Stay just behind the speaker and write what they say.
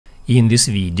In this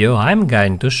video I'm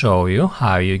going to show you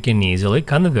how you can easily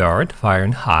convert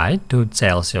Fahrenheit to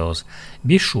Celsius.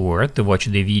 Be sure to watch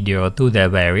the video to the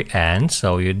very end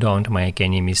so you don't make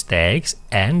any mistakes,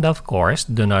 and of course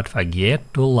do not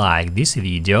forget to like this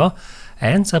video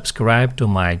and subscribe to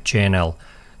my channel.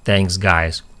 Thanks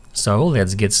guys! So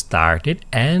let's get started,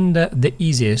 and the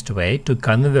easiest way to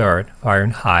convert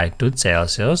Fahrenheit to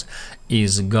Celsius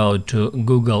is go to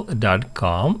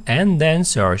google.com and then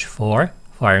search for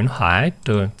Fahrenheit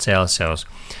to Celsius.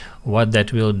 What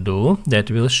that will do,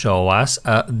 that will show us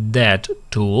that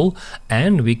tool,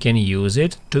 and we can use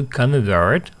it to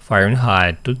convert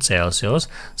Fahrenheit to Celsius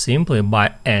simply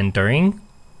by entering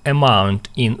amount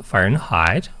in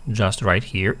Fahrenheit just right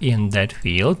here in that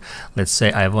field. Let's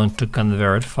say I want to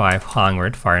convert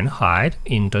 500 Fahrenheit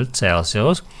into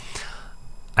Celsius.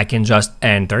 I can just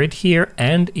enter it here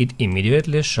and it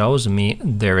immediately shows me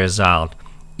the result.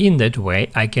 In that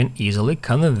way I can easily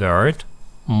convert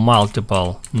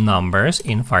multiple numbers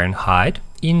in Fahrenheit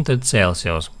into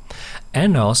Celsius.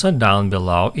 And also down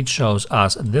below it shows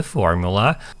us the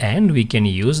formula, and we can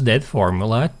use that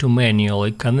formula to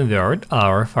manually convert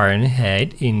our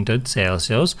Fahrenheit into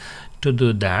Celsius. To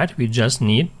do that we just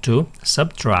need to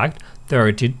subtract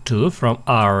 32 from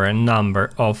our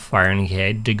number of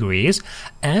Fahrenheit degrees,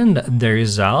 and the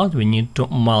result we need to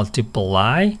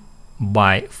multiply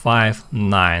by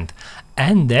 5/9,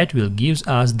 and that will give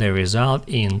us the result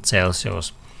in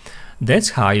Celsius.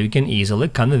 That's how you can easily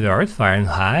convert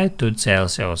Fahrenheit to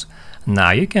Celsius.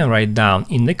 Now you can write down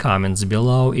in the comments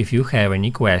below if you have any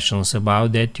questions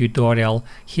about that tutorial.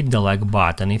 Hit the like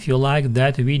button if you like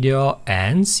that video,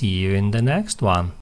 and see you in the next one.